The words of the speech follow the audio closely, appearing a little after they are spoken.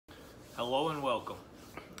Hello and welcome.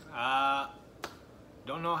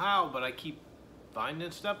 Don't know how, but I keep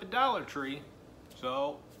finding stuff at Dollar Tree.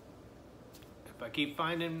 So if I keep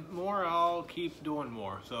finding more, I'll keep doing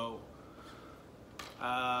more. So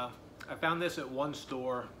I found this at one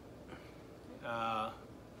store, The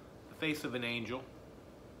Face of an Angel.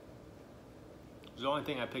 It was the only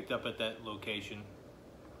thing I picked up at that location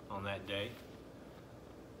on that day.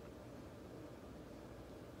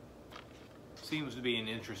 Seems to be an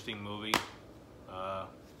interesting movie.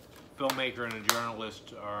 Filmmaker and a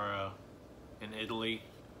journalist are in Italy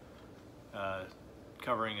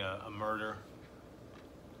covering a murder,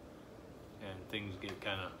 and things get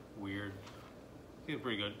kind of weird. Seems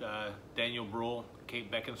pretty good. Daniel Bruhl, Kate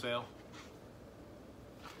Beckinsale.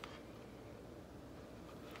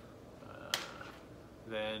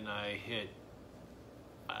 Then I hit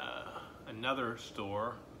another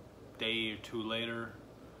store a day or two later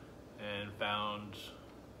and found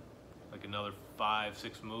like another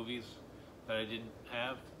 5-6 movies that I didn't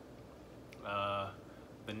have.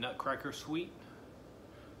 The Nutcracker Suite,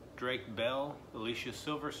 Drake Bell, Alicia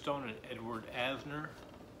Silverstone, and Edward Asner.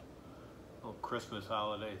 Little Christmas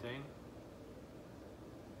holiday thing.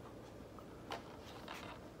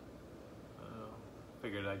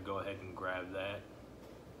 Figured I'd go ahead and grab that.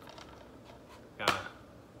 Kind of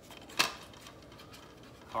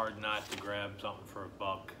hard not to grab something for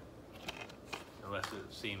 $1. Unless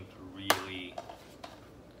it seems really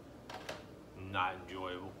not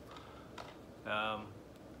enjoyable.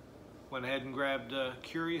 Went ahead and grabbed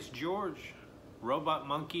Curious George, Robot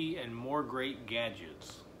Monkey, and More Great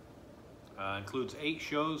Gadgets. Includes 8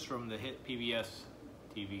 shows from the hit PBS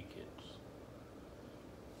TV Kids.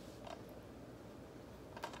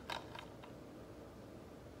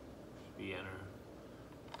 Should be enter.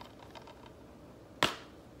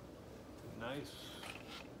 Nice.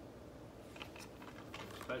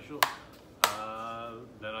 Special.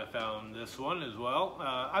 Then I found this one as well.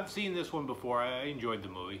 I've seen this one before. I enjoyed the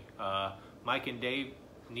movie. Mike and Dave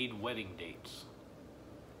Need Wedding Dates.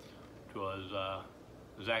 Which was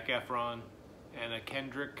Zac Efron, Anna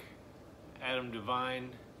Kendrick, Adam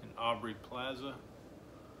Devine, and Aubrey Plaza.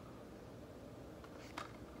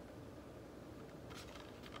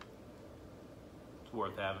 It's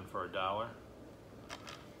worth having for $1.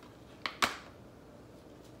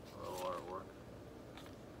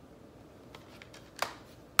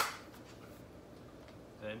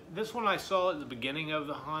 And this one I saw at the beginning of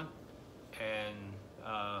the hunt and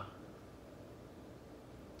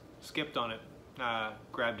skipped on it.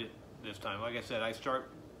 Grabbed it this time. Like I said, I start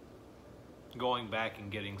going back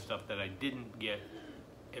and getting stuff that I didn't get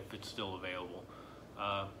if it's still available.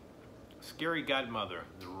 Scary Godmother,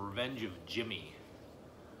 The Revenge of Jimmy.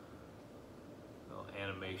 Little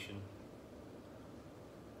animation.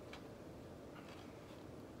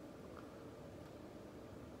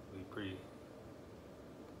 Be pretty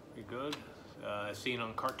good. Seen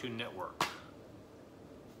on Cartoon Network.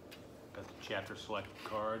 Got the chapter select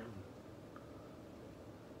card.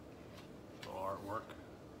 Little artwork.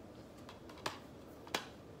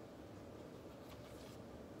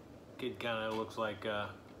 Kid kind of looks like the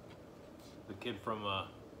kid from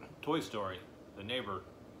Toy Story, the neighbor.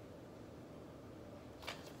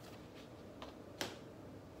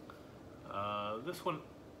 This one,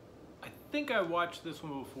 I think I watched this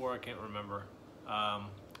one before. I can't remember.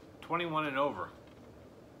 21 and over.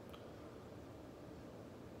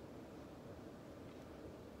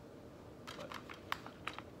 But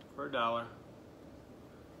for $1.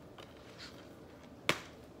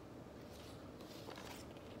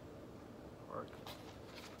 Work.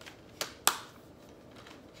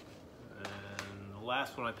 And the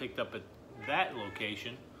last one I picked up at that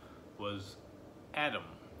location was Adam.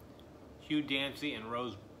 Hugh Dancy and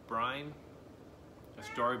Rose Byrne. A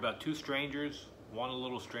story about 2 strangers, one a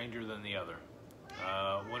little stranger than the other.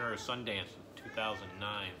 Winner of Sundance in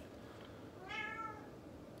 2009.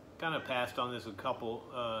 Kind of passed on this a couple,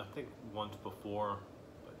 I think once before,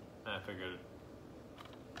 but I figured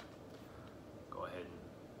go ahead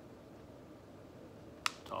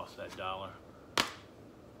and toss that $1.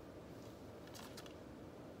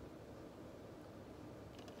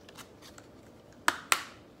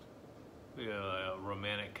 We got a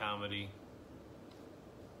romantic comedy.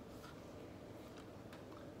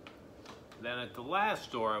 Then at the last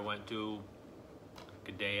store I went to,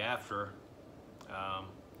 a day after,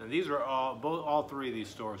 and these are all 3 of these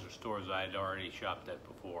stores are stores I had already shopped at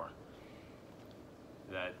before.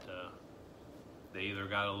 That they either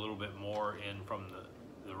got a little bit more in from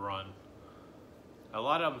the run. A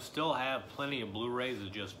lot of them still have plenty of Blu-rays. It's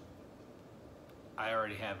just I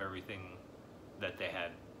already have everything that they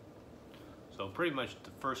had So pretty much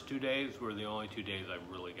the first 2 days were the only 2 days I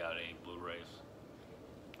really got any Blu-rays.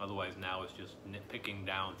 Otherwise now it's just nitpicking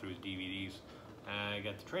down through the DVDs. And I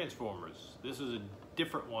got the Transformers. This is a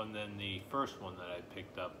different one than the first one that I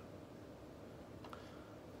picked up.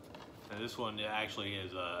 And this one actually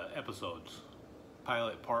is episodes.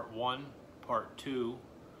 Pilot Part 1, Part 2,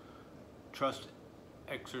 Trust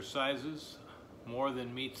Exercises, More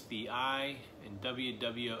Than Meets the Eye, and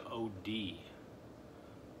WWOD.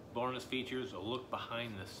 Bonus features, a look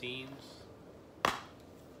behind the scenes. Nice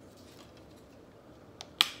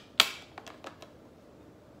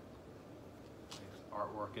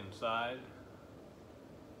artwork inside.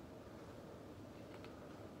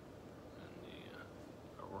 And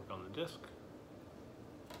the artwork on the disc.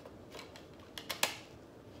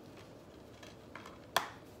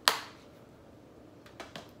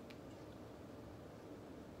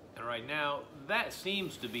 And right now, that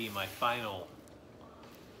seems to be my final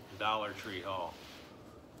Dollar Tree haul.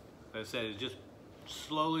 Like I said, it's just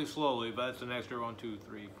slowly, but it's an extra 1, 2,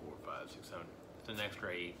 3, 4, 5, 6, 7. It's an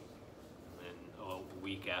extra 8 and a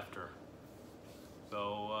week after.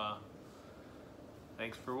 So,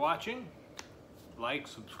 thanks for watching. Like,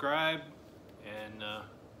 subscribe, and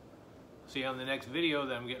see you on the next video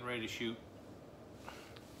that I'm getting ready to shoot.